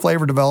where those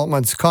flavor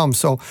developments come.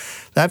 So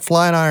that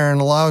flat iron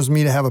allows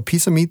me to have a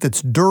piece of meat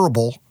that's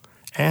durable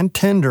and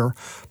tender,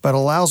 but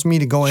allows me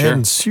to go ahead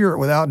and sear it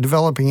without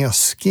developing a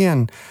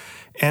skin.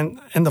 And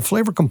the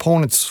flavor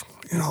components,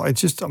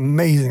 it's just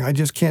amazing. I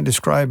just can't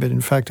describe it.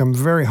 In fact, I'm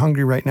very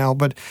hungry right now,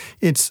 but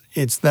it's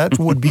that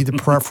would be the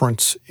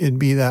preference. It'd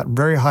be that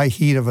very high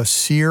heat of a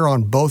sear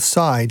on both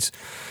sides,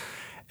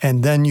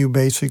 and then you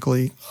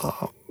basically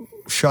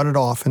shut it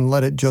off and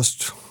let it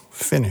just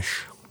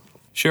finish.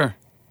 Sure.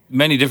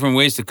 Many different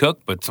ways to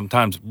cook, but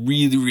sometimes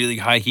really, really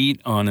high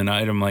heat on an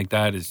item like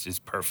that is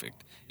just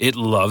perfect. It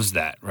loves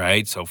that,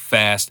 right? So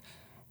fast,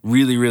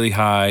 really, really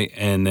high,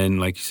 and then,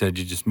 like you said,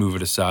 you just move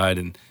it aside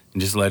and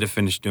just let it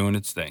finish doing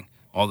its thing.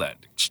 All that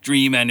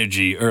extreme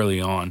energy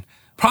early on.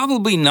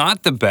 Probably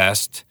not the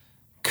best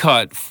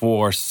cut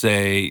for,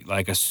 say,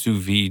 like a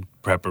sous vide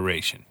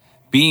preparation.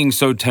 Being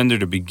so tender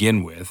to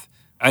begin with,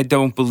 I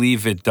don't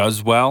believe it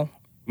does well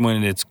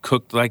when it's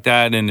cooked like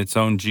that in its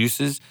own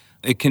juices,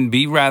 it can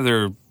be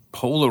rather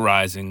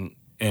polarizing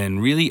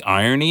and really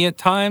irony at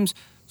times.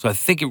 So I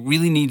think it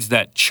really needs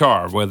that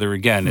char, whether,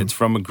 again, it's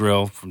from a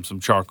grill, from some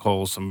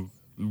charcoal, some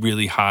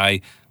really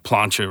high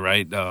plancha,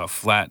 right,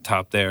 flat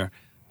top there.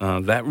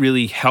 That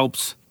really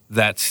helps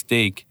that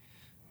steak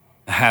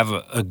have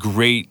a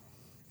great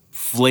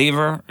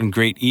flavor and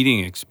great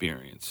eating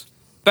experience.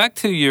 Back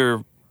to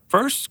your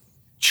first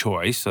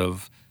choice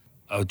of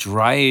a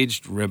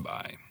dry-aged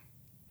ribeye.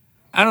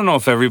 I don't know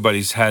if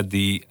everybody's had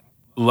the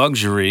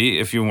luxury,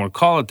 if you want to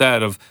call it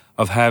that, of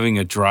having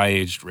a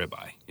dry-aged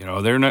ribeye. You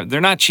know,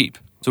 they're not cheap.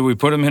 So we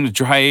put them in a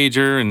dry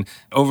ager, and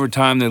over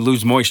time they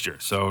lose moisture.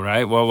 So,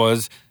 right, what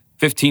was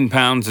 15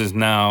 pounds is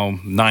now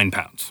 9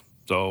 pounds.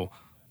 So it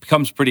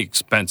becomes pretty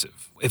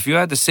expensive. If you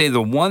had to say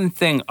the one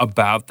thing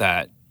about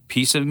that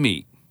piece of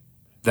meat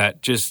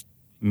that just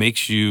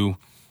makes you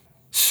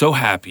so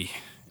happy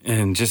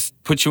and just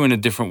puts you in a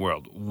different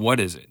world, what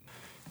is it?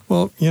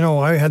 Well, you know,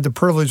 I had the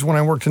privilege when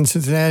I worked in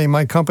Cincinnati,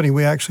 my company,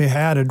 we actually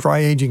had a dry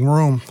aging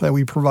room that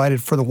we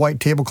provided for the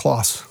white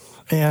tablecloths.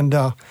 And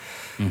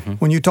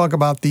when you talk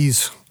about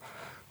these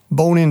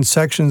bone-in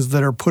sections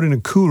that are put in a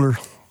cooler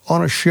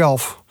on a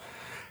shelf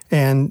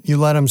and you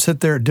let them sit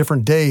there at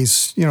different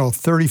days, you know,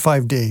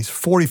 35 days,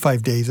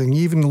 45 days, and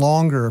even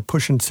longer,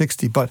 pushing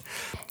 60. But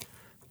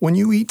when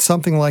you eat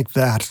something like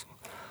that,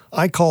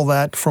 I call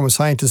that, from a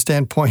scientist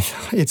standpoint,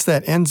 it's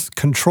that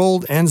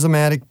controlled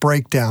enzymatic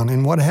breakdown.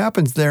 And what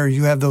happens there,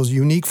 you have those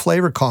unique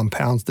flavor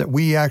compounds that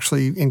we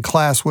actually in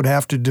class would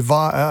have to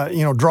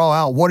draw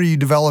out. What are you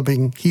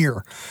developing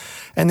here?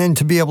 And then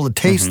to be able to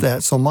taste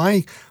that. So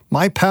my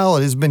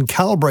palate has been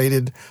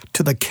calibrated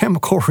to the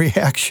chemical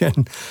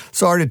reaction.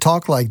 Sorry to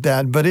talk like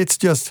that, but it's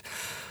just...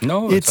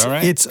 No, it's all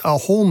right. It's a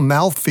whole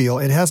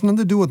mouthfeel. It has nothing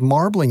to do with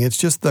marbling. It's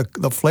just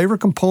the flavor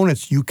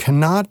components. You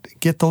cannot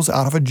get those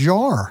out of a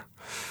jar.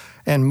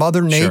 And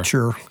Mother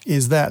Nature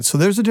is that. So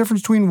there's a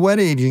difference between wet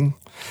aging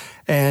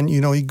and, you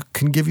know, he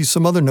can give you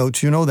some other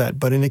notes, you know that.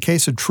 But in the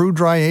case of true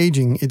dry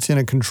aging, it's in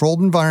a controlled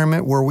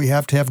environment where we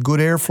have to have good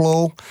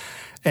airflow,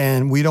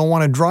 and we don't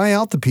want to dry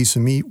out the piece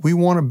of meat. We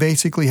want to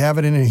basically have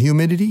it in a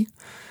humidity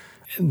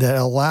that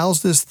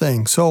allows this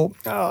thing. So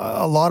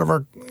a lot of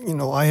our, you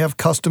know, I have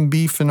custom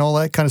beef and all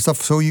that kind of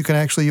stuff. So you can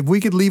actually, if we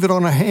could leave it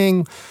on a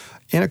hang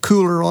in a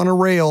cooler on a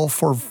rail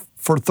for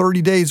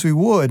 30 days, we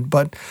would,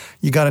 but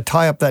you got to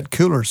tie up that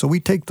cooler. So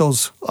we take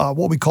those,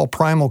 what we call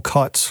primal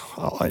cuts,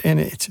 and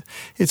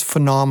it's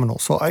phenomenal.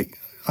 So I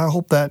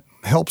hope that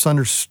helps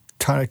understand.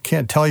 I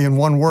can't tell you in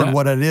one word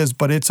what it is,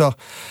 but it's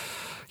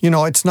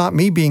it's not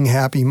me being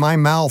happy. My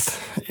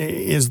mouth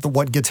is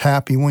what gets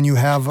happy when you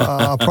have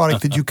a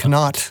product that you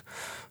cannot,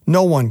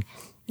 no one,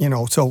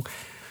 so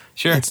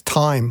it's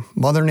time,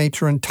 Mother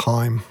Nature and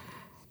time.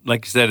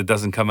 Like you said, it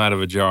doesn't come out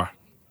of a jar.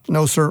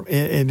 No, sir,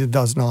 it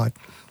does not.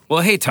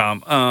 Well, hey,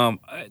 Tom,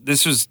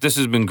 this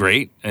has been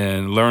great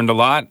and learned a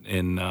lot,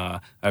 and I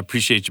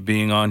appreciate you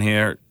being on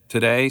here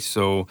today.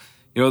 So,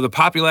 the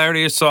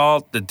popularity of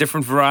salt, the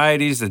different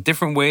varieties, the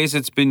different ways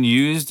it's been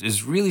used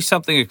is really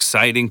something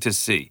exciting to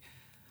see.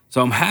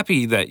 So I'm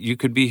happy that you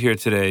could be here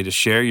today to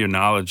share your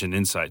knowledge and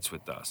insights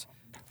with us.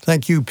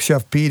 Thank you,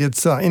 Chef Pete.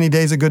 It's any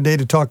day's a good day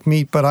to talk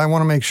meat, but I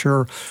want to make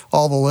sure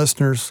all the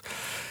listeners,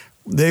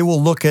 they will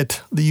look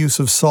at the use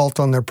of salt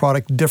on their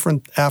product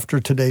different after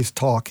today's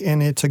talk,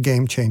 and it's a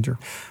game changer.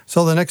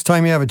 So the next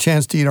time you have a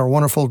chance to eat our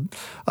wonderful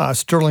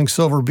sterling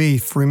silver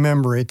beef,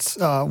 remember, it's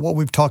what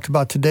we've talked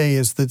about today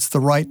is that it's the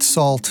right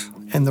salt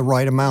and the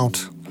right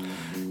amount,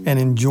 and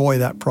enjoy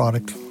that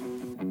product.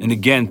 And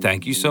again,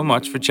 thank you so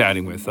much for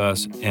chatting with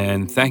us,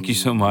 and thank you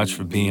so much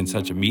for being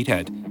such a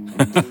meathead.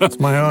 It's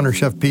my honor,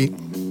 Chef Pete.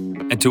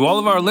 And to all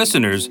of our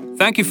listeners,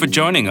 thank you for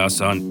joining us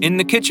on In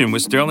the Kitchen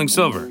with Sterling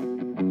Silver.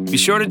 Be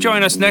sure to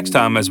join us next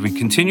time as we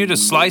continue to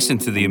slice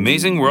into the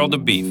amazing world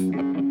of beef.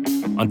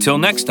 Until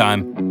next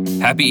time,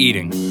 happy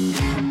eating.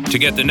 To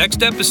get the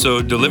next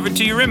episode delivered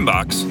to your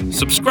inbox,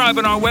 subscribe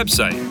on our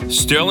website,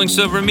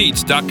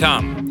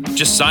 sterlingsilvermeats.com.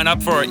 Just sign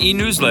up for our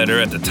e-newsletter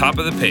at the top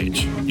of the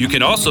page. You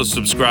can also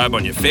subscribe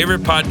on your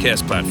favorite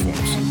podcast platforms.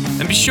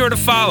 And be sure to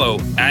follow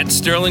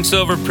 @Sterling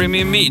Silver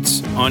Premium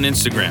Meats on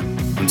Instagram.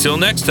 Until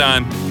next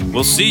time,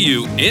 we'll see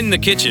you in the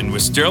kitchen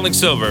with Sterling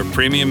Silver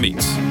Premium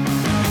Meats.